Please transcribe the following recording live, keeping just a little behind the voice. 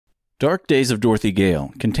Dark Days of Dorothy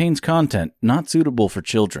Gale contains content not suitable for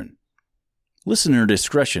children. Listener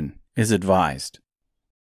discretion is advised.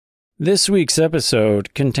 This week's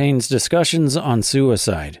episode contains discussions on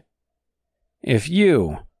suicide. If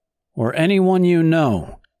you, or anyone you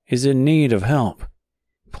know, is in need of help,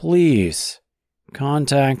 please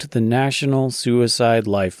contact the National Suicide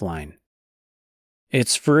Lifeline.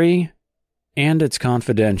 It's free and it's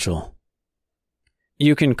confidential.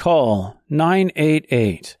 You can call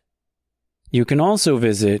 988. You can also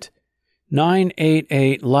visit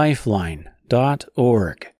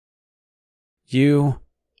 988lifeline.org. You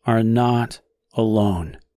are not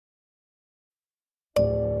alone.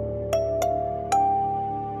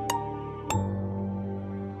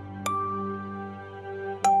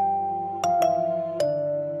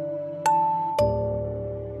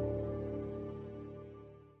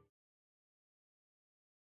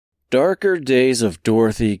 Darker Days of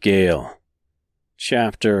Dorothy Gale,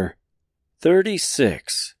 Chapter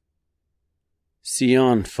 36.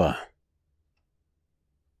 Cianfa.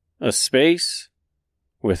 A space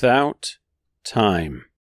without time.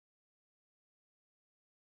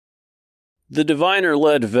 The diviner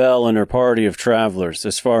led Vel and her party of travelers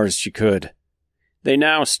as far as she could. They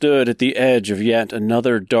now stood at the edge of yet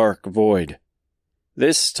another dark void.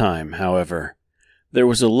 This time, however, there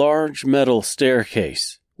was a large metal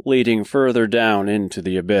staircase leading further down into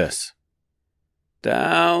the abyss.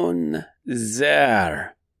 Down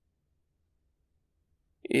there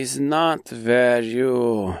is not where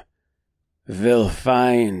you will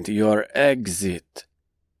find your exit,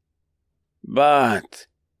 but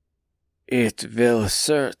it will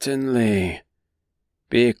certainly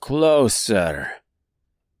be closer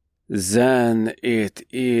than it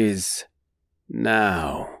is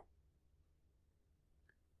now.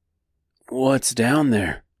 "What's down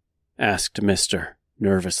there?" asked Mister,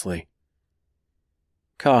 nervously.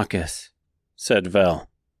 "Caucus," said Vel.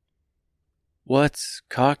 "What's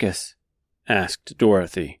Caucus?" asked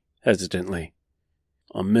Dorothy, hesitantly.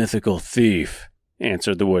 "A mythical thief,"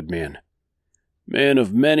 answered the woodman. "Man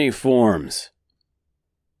of many forms,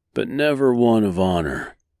 but never one of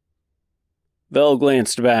honor." Vel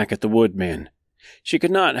glanced back at the woodman. She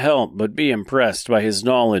could not help but be impressed by his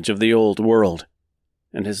knowledge of the old world,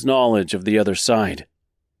 and his knowledge of the other side.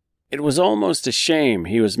 It was almost a shame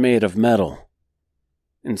he was made of metal,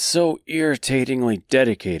 and so irritatingly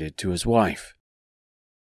dedicated to his wife.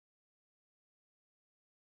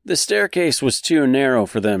 The staircase was too narrow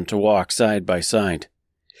for them to walk side by side.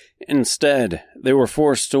 Instead, they were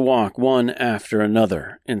forced to walk one after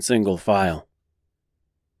another in single file.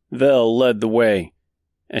 Vel led the way,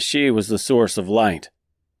 as she was the source of light.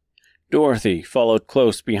 Dorothy followed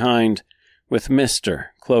close behind, with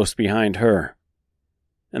Mister close behind her,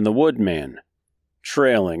 and the woodman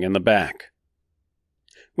trailing in the back.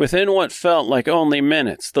 Within what felt like only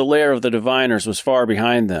minutes, the lair of the diviners was far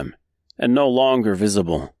behind them, and no longer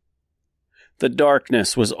visible. The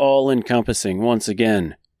darkness was all-encompassing once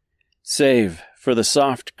again, save for the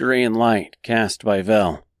soft green light cast by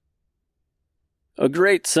Vel. A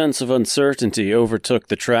great sense of uncertainty overtook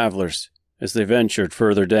the travelers as they ventured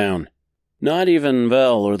further down. Not even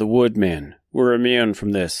Vel or the woodman were immune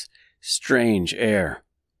from this strange air.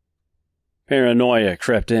 Paranoia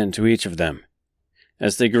crept into each of them,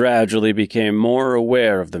 as they gradually became more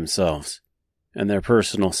aware of themselves and their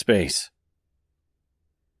personal space.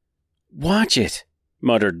 "Watch it,"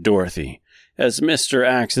 muttered Dorothy, as Mister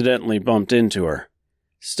accidentally bumped into her,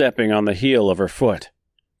 stepping on the heel of her foot.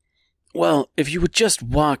 "Well, if you would just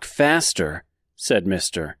walk faster," said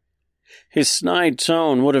Mister. His snide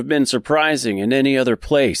tone would have been surprising in any other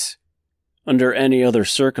place, under any other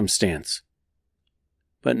circumstance.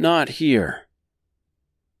 But not here.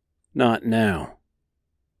 Not now.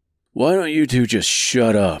 "Why don't you two just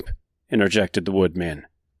shut up?" interjected the woodman,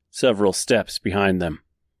 several steps behind them.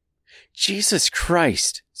 "Jesus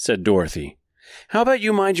Christ," said Dorothy. "How about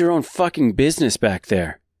you mind your own fucking business back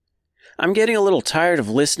there? I'm getting a little tired of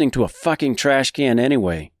listening to a fucking trash can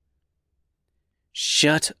anyway."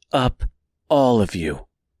 "Shut up, all of you,"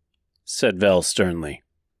 said Vel sternly.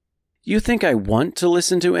 "You think I want to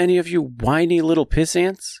listen to any of you whiny little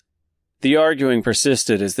pissants?" The arguing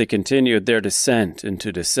persisted as they continued their descent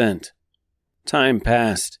into descent. Time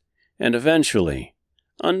passed, and eventually,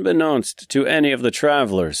 unbeknownst to any of the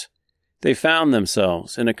travelers, they found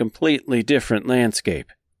themselves in a completely different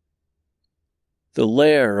landscape. The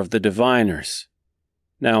lair of the diviners,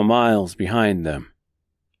 now miles behind them.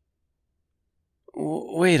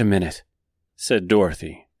 "Wait a minute," said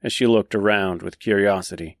Dorothy, as she looked around with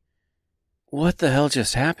curiosity. "What the hell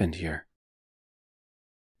just happened here?"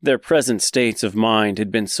 Their present states of mind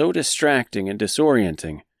had been so distracting and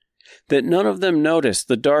disorienting that none of them noticed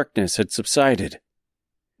the darkness had subsided.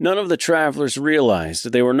 None of the travelers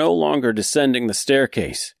realized they were no longer descending the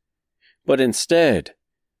staircase, but instead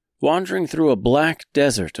wandering through a black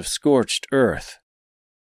desert of scorched earth.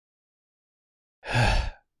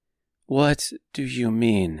 "What do you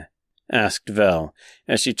mean?" asked Vel,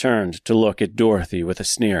 as she turned to look at Dorothy with a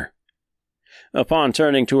sneer. Upon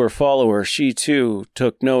turning to her follower, she too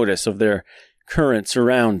took notice of their current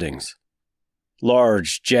surroundings.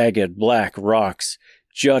 Large, jagged black rocks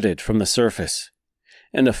jutted from the surface,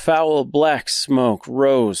 and a foul black smoke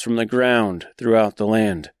rose from the ground throughout the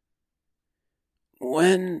land.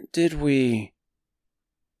 "When did we?"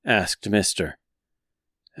 asked Mister.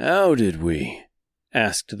 "How did we?"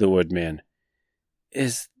 asked the woodman.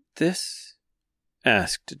 "Is this?"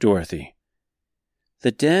 asked Dorothy.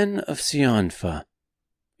 "The den of Cianfa,"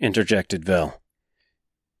 interjected Vel.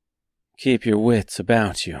 "Keep your wits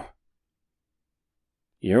about you."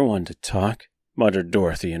 "You're one to talk," muttered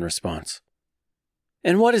Dorothy in response.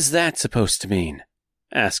 "And what is that supposed to mean?"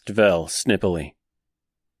 asked Vel snippily.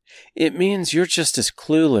 "It means you're just as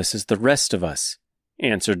clueless as the rest of us,"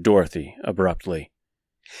 answered Dorothy abruptly.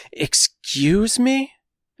 "Excuse me?"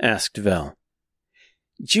 asked Vel.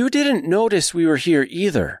 "You didn't notice we were here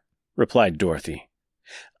either," replied Dorothy.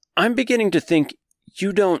 "I'm beginning to think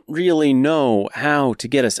you don't really know how to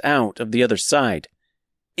get us out of the other side,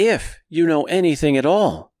 if you know anything at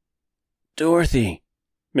all." "Dorothy,"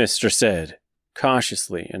 Mister said,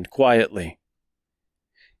 cautiously and quietly.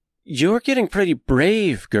 "You're getting pretty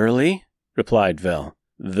brave, girlie," replied Vel.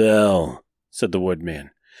 "Vel," said the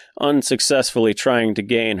woodman, unsuccessfully trying to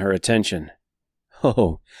gain her attention.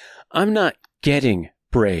 "Oh, I'm not getting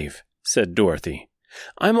brave," said Dorothy.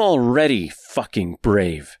 "I'm already fucking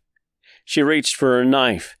brave." She reached for her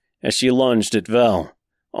knife as she lunged at Vel,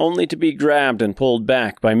 only to be grabbed and pulled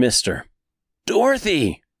back by Mister.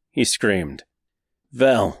 "Dorothy!" he screamed.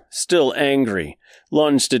 Vel, still angry,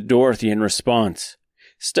 lunged at Dorothy in response.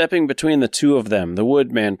 Stepping between the two of them, the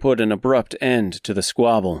woodman put an abrupt end to the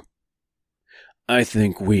squabble. "I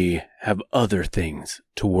think we have other things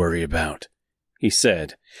to worry about," he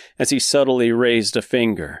said, as he subtly raised a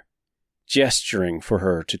finger, gesturing for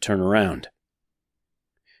her to turn around.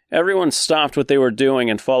 Everyone stopped what they were doing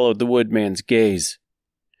and followed the woodman's gaze.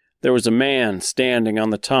 There was a man standing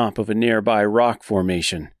on the top of a nearby rock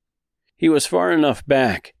formation. He was far enough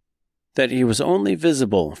back that he was only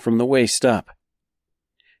visible from the waist up.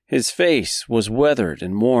 His face was weathered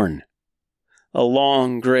and worn. A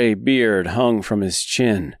long gray beard hung from his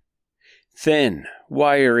chin. Thin,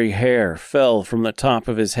 wiry hair fell from the top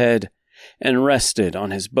of his head and rested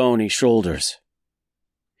on his bony shoulders.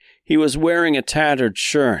 He was wearing a tattered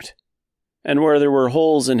shirt, and where there were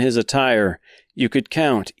holes in his attire, you could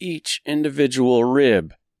count each individual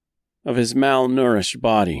rib of his malnourished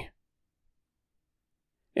body.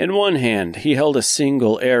 In one hand he held a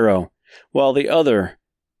single arrow, while the other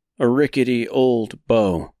a rickety old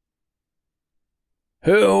bow.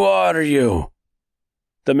 "Who are you?"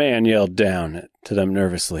 the man yelled down to them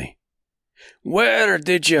nervously. "Where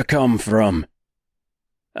did you come from?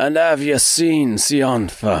 And have you seen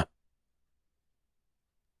Cianfa?"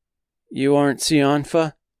 "You aren't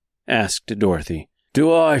Cianfa?" asked Dorothy.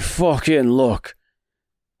 "Do I fucking look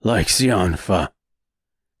like Cianfa?"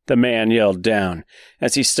 the man yelled down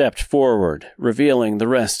as he stepped forward, revealing the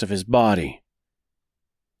rest of his body.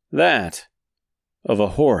 That of a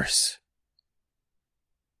horse.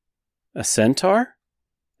 "A centaur?"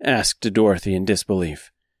 asked Dorothy in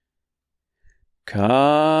disbelief.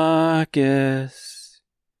 "Caucus,"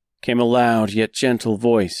 came a loud yet gentle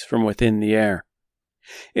voice from within the air.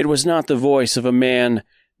 It was not the voice of a man,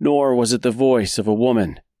 nor was it the voice of a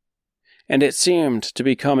woman, and it seemed to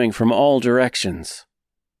be coming from all directions.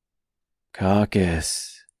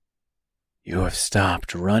 "Caucus, you have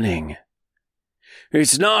stopped running."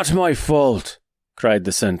 "It's not my fault," cried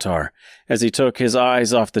the centaur, as he took his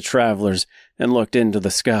eyes off the travelers and looked into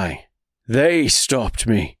the sky. "They stopped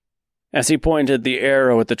me." As he pointed the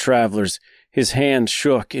arrow at the travelers, his hand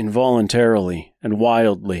shook involuntarily and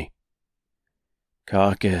wildly.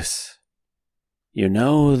 "Caucus, you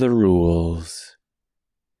know the rules."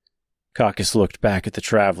 Caucus looked back at the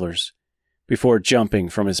travelers before jumping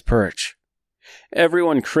from his perch.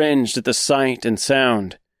 Everyone cringed at the sight and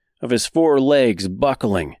sound of his 4 legs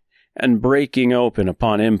buckling and breaking open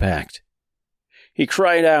upon impact. He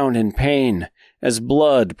cried out in pain as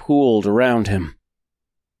blood pooled around him.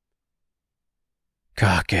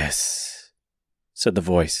 "Caucus," said the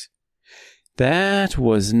voice, "that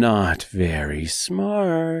was not very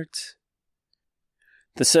smart."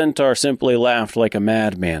 The centaur simply laughed like a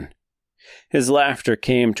madman. His laughter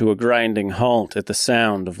came to a grinding halt at the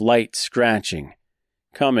sound of light scratching,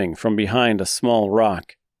 coming from behind a small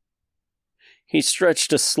rock. He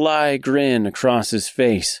stretched a sly grin across his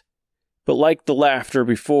face, but like the laughter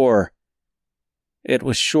before, it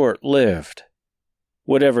was short-lived.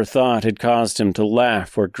 Whatever thought had caused him to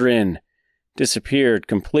laugh or grin disappeared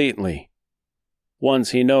completely.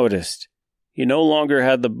 Once he noticed, he no longer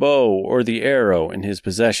had the bow or the arrow in his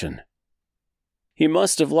possession. He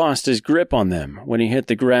must have lost his grip on them when he hit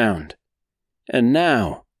the ground, and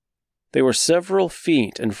now they were several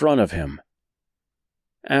feet in front of him,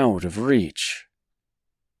 out of reach.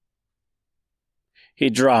 He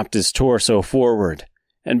dropped his torso forward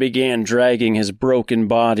and began dragging his broken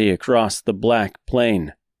body across the black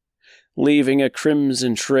plain, leaving a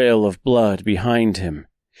crimson trail of blood behind him,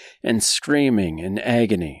 and screaming in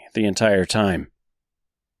agony the entire time.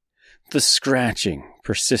 The scratching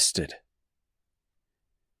persisted.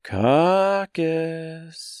 "Caucus,"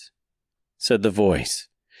 said the voice,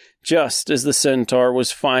 just as the centaur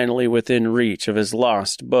was finally within reach of his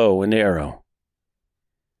lost bow and arrow.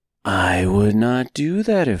 "I would not do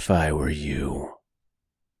that if I were you."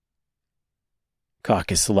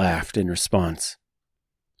 Caucus laughed in response.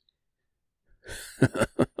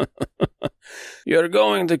 "You're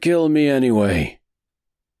going to kill me anyway,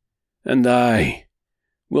 and I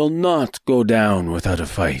will not go down without a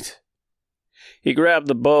fight." He grabbed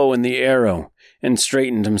the bow and the arrow and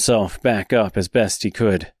straightened himself back up as best he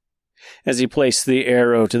could. As he placed the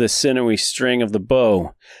arrow to the sinewy string of the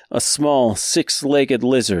bow, a small six-legged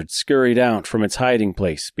lizard scurried out from its hiding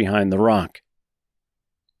place behind the rock.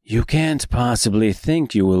 "You can't possibly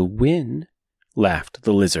think you will win," laughed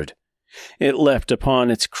the lizard. It leapt upon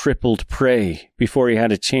its crippled prey before he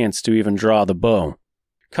had a chance to even draw the bow.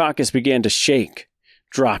 Caucus began to shake,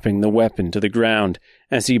 dropping the weapon to the ground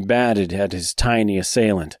as he batted at his tiny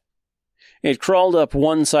assailant. It crawled up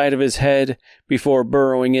one side of his head before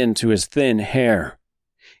burrowing into his thin hair.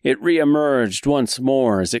 It re-emerged once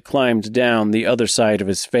more as it climbed down the other side of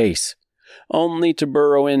his face, only to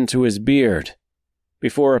burrow into his beard,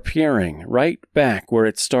 before appearing right back where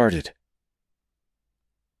it started.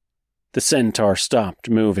 The centaur stopped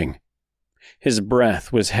moving. His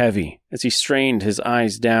breath was heavy as he strained his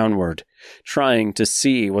eyes downward, trying to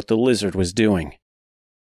see what the lizard was doing.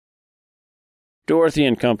 Dorothy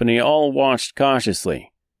and company all watched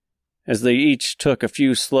cautiously, as they each took a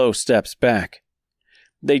few slow steps back.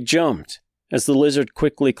 They jumped as the lizard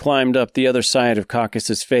quickly climbed up the other side of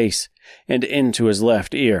Caucus's face and into his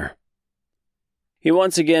left ear. He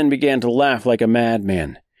once again began to laugh like a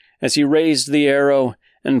madman as he raised the arrow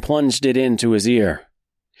and plunged it into his ear.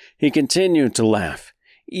 He continued to laugh,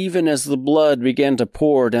 even as the blood began to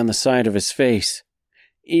pour down the side of his face,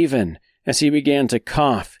 even as he began to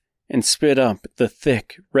cough and spit up the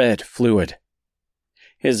thick red fluid.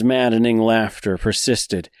 His maddening laughter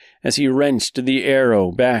persisted as he wrenched the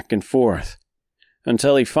arrow back and forth,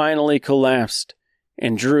 until he finally collapsed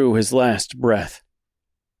and drew his last breath.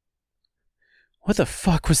 "What the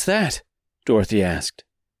fuck was that?" Dorothy asked.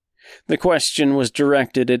 The question was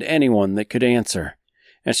directed at anyone that could answer,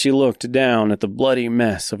 as she looked down at the bloody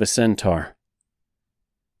mess of a centaur.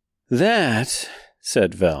 "That,"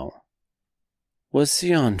 said Vel, "was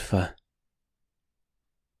Cianfa.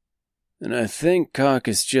 And I think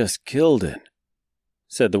Caucus just killed it,"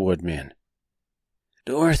 said the woodman.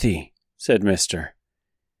 "Dorothy," said Mister,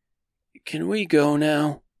 "can we go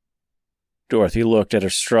now?" Dorothy looked at her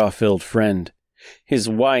straw-filled friend. His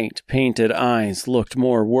white, painted eyes looked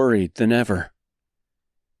more worried than ever.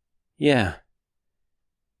 "Yeah,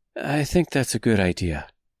 I think that's a good idea."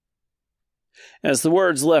 As the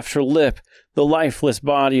words left her lip, the lifeless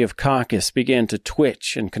body of Caucus began to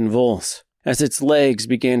twitch and convulse, as its legs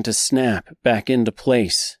began to snap back into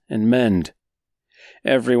place and mend.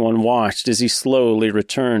 Everyone watched as he slowly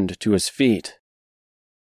returned to his feet.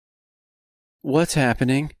 "What's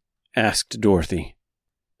happening?" asked Dorothy.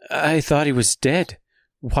 "I thought he was dead.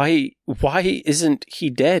 Why isn't he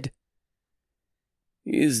dead?"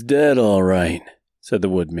 "He's dead, all right," said the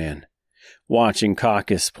woodman, watching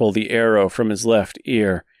Caucus pull the arrow from his left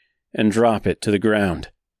ear and drop it to the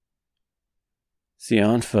ground.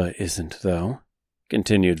 "Cianfa isn't, though,"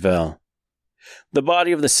 continued Vel. The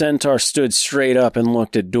body of the centaur stood straight up and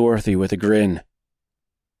looked at Dorothy with a grin.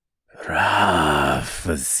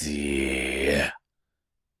 "Prophecy,"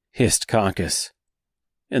 hissed Caucus,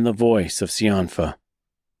 in the voice of Cianfa.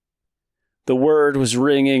 The word was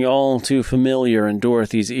ringing all too familiar in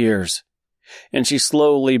Dorothy's ears, and she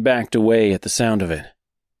slowly backed away at the sound of it.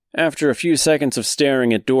 After a few seconds of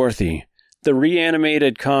staring at Dorothy, the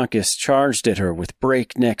reanimated Caucus charged at her with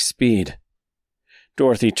breakneck speed.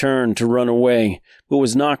 Dorothy turned to run away, but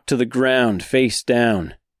was knocked to the ground face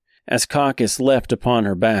down, as Caucus leapt upon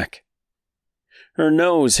her back. Her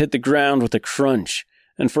nose hit the ground with a crunch,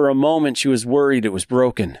 and for a moment she was worried it was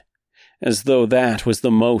broken, as though that was the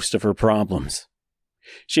most of her problems.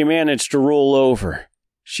 She managed to roll over,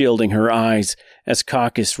 shielding her eyes as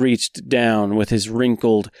Caucus reached down with his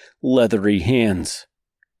wrinkled, leathery hands.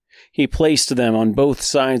 He placed them on both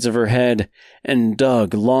sides of her head and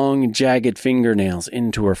dug long, jagged fingernails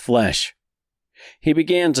into her flesh. He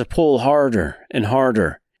began to pull harder and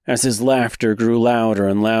harder as his laughter grew louder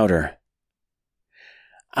and louder.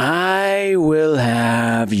 "I will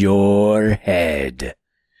have your head,"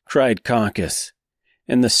 cried Caucus,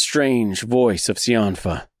 in the strange voice of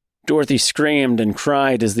Cianfa. Dorothy screamed and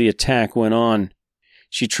cried as the attack went on.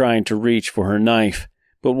 She tried to reach for her knife,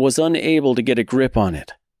 but was unable to get a grip on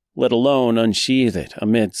it, let alone unsheath it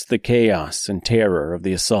amidst the chaos and terror of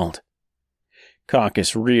the assault.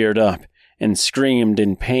 Caucus reared up and screamed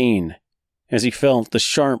in pain as he felt the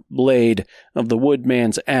sharp blade of the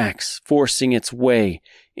woodman's axe forcing its way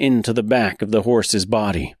into the back of the horse's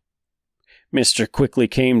body. Mister quickly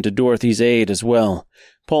came to Dorothy's aid as well,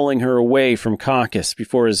 pulling her away from Caucus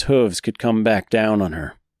before his hooves could come back down on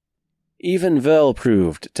her. Even Vel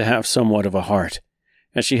proved to have somewhat of a heart,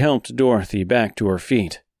 as she helped Dorothy back to her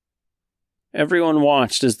feet. Everyone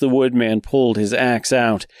watched as the woodman pulled his axe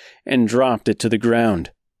out and dropped it to the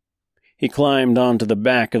ground. He climbed onto the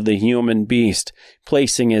back of the human beast,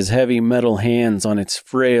 placing his heavy metal hands on its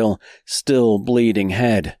frail, still bleeding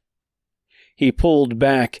head. He pulled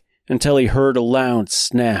back until he heard a loud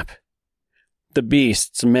snap. The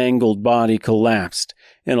beast's mangled body collapsed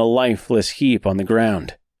in a lifeless heap on the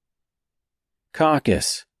ground.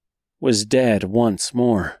 Caucus was dead once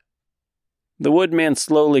more. The woodman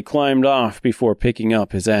slowly climbed off before picking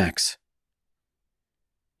up his axe.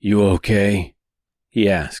 "You okay?" he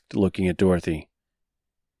asked, looking at Dorothy.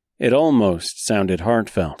 It almost sounded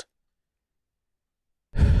heartfelt.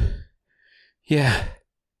 "Yeah,"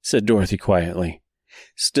 said Dorothy quietly,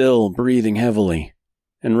 still breathing heavily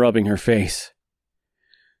and rubbing her face.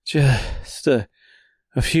 "Just a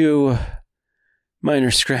few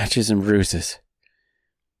minor scratches and bruises.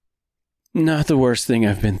 Not the worst thing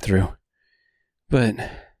I've been through. But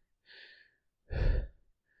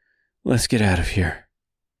let's get out of here."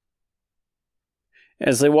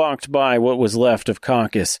 As they walked by what was left of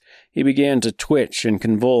Caucus, he began to twitch and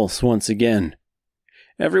convulse once again.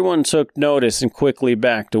 Everyone took notice and quickly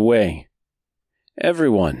backed away.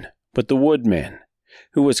 Everyone but the woodman,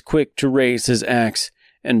 who was quick to raise his axe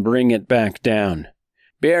and bring it back down,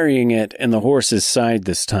 burying it in the horse's side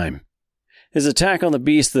this time. His attack on the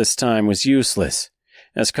beast this time was useless,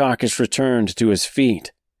 as Caucus returned to his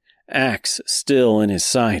feet, axe still in his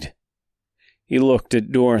side. He looked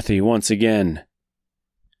at Dorothy once again.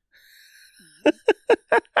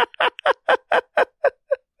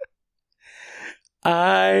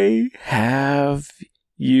 "I have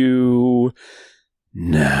you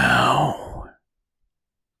now."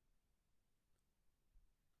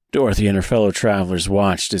 Dorothy and her fellow travelers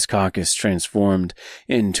watched as Caucus transformed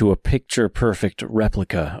into a picture-perfect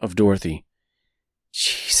replica of Dorothy.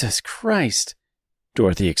 "Jesus Christ,"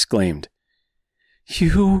 Dorothy exclaimed.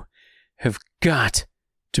 "You have got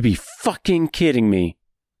to be fucking kidding me."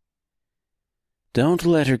 "Don't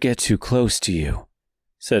let her get too close to you,"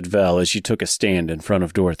 said Vel as she took a stand in front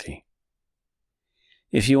of Dorothy.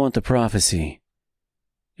 "If you want the prophecy,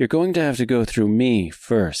 you're going to have to go through me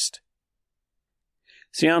first."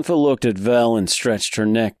 Cianfa looked at Vel and stretched her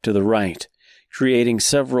neck to the right, creating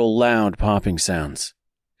several loud popping sounds.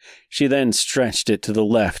 She then stretched it to the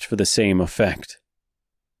left for the same effect.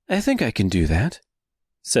 "I think I can do that,"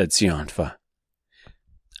 said Cianfa.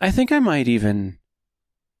 "I think I might even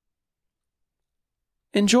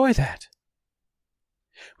enjoy that."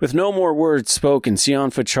 With no more words spoken,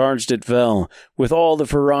 Cianfa charged at Vel with all the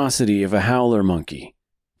ferocity of a howler monkey,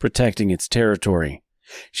 protecting its territory.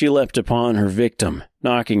 She leapt upon her victim,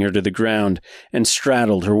 knocking her to the ground, and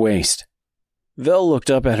straddled her waist. Vel looked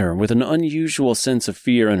up at her with an unusual sense of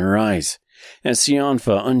fear in her eyes, as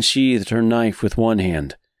Cianfa unsheathed her knife with one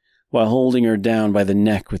hand, while holding her down by the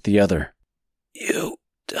neck with the other. "You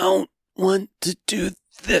don't want to do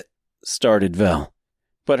that," started Vel,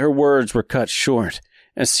 but her words were cut short,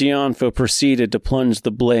 as Cianfa proceeded to plunge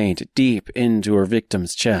the blade deep into her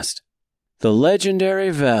victim's chest. "The legendary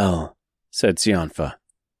Vel," said Cianfa.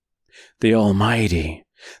 "The Almighty,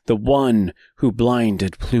 the one who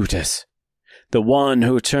blinded Plutus, the one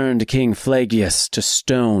who turned King Phlagius to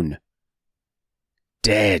stone.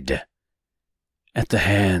 Dead at the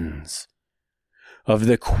hands of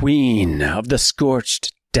the Queen of the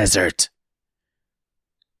Scorched Desert.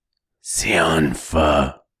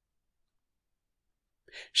 Cianfa.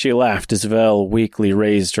 She laughed as Vel weakly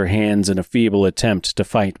raised her hands in a feeble attempt to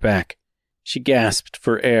fight back. She gasped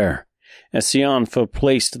for air as Cianfa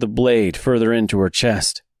placed the blade further into her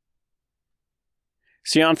chest.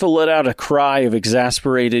 Cianfa let out a cry of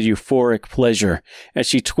exasperated, euphoric pleasure as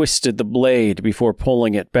she twisted the blade before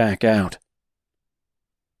pulling it back out.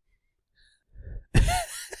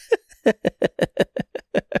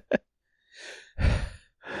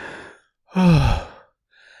 Oh,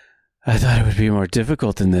 I thought it would be more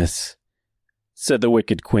difficult than this, said the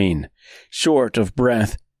wicked queen, short of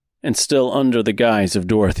breath and still under the guise of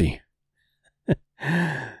Dorothy.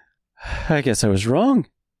 I guess I was wrong.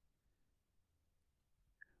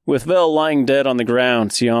 With Vel lying dead on the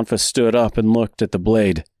ground, Cianfa stood up and looked at the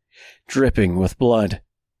blade, dripping with blood.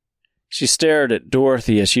 She stared at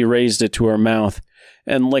Dorothy as she raised it to her mouth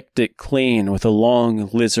and licked it clean with a long,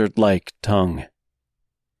 lizard-like tongue.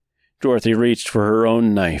 Dorothy reached for her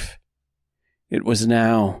own knife. It was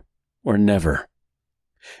now or never.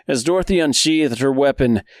 As Dorothy unsheathed her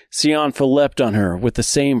weapon, Cianfa leapt on her with the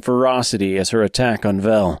same ferocity as her attack on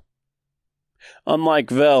Vel. Unlike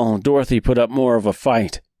Vel, Dorothy put up more of a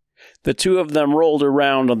fight. The two of them rolled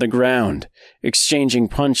around on the ground, exchanging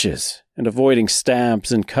punches and avoiding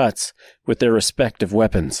stabs and cuts with their respective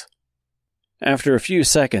weapons. After a few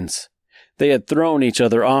seconds, they had thrown each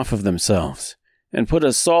other off of themselves and put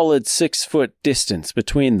a solid 6-foot distance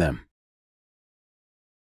between them.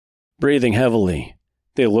 Breathing heavily,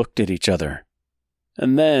 they looked at each other,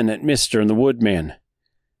 and then at Mr. and the Woodman.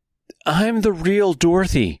 "I'm the real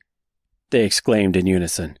Dorothy," they exclaimed in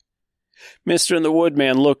unison. Mr. and the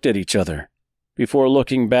Woodman looked at each other, before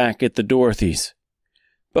looking back at the Dorothys,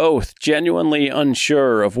 both genuinely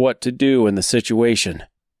unsure of what to do in the situation.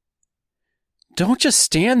 "Don't just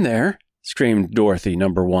stand there," screamed Dorothy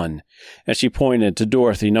number 1, as she pointed to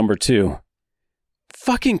Dorothy number 2.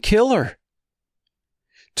 "Fucking kill her."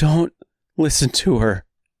 "Don't listen to her,"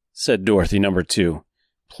 said Dorothy number 2,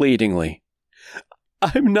 pleadingly.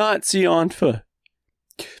 "I'm not Cianfa.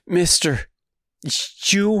 Mister,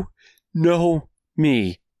 you know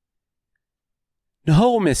me."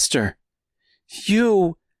 "No, mister.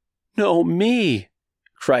 You know me,"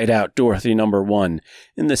 cried out Dorothy number 1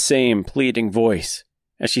 in the same pleading voice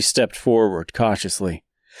as she stepped forward cautiously.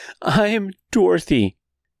 "I'm Dorothy.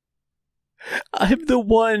 I'm the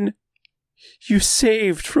one you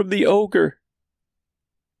saved from the ogre."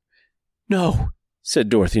 "No," said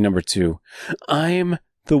Dorothy number 2. "I'm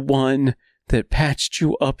the one that patched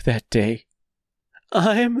you up that day.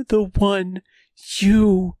 I'm the one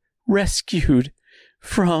you rescued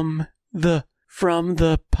from the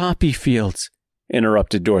poppy fields,"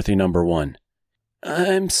 interrupted Dorothy number 1.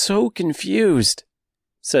 "I'm so confused,"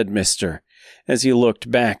 said Mister, as he looked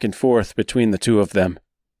back and forth between the two of them.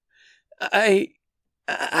 I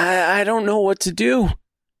don't know what to do."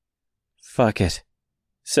 "Fuck it,"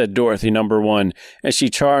 said Dorothy number 1 as she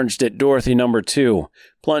charged at Dorothy number 2,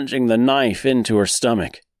 plunging the knife into her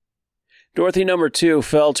stomach. Dorothy number 2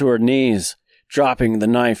 fell to her knees, dropping the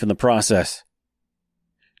knife in the process.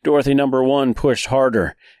 Dorothy number 1 pushed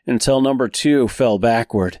harder until number 2 fell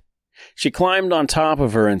backward. She climbed on top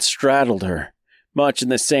of her and straddled her, much in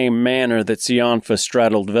the same manner that Cianfa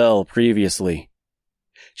straddled Vel previously.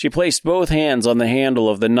 She placed both hands on the handle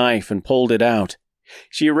of the knife and pulled it out.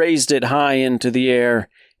 She raised it high into the air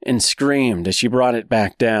and screamed as she brought it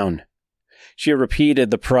back down. She repeated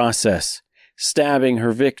the process, stabbing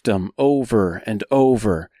her victim over and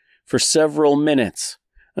over for several minutes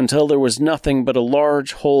until there was nothing but a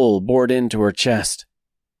large hole bored into her chest.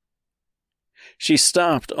 She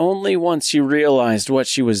stopped only once she realized what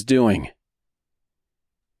she was doing.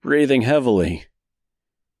 Breathing heavily,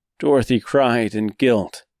 Dorothy cried in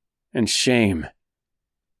guilt and shame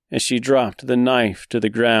as she dropped the knife to the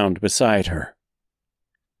ground beside her.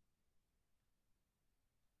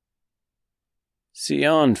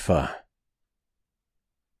 Cianfa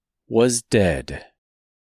was dead.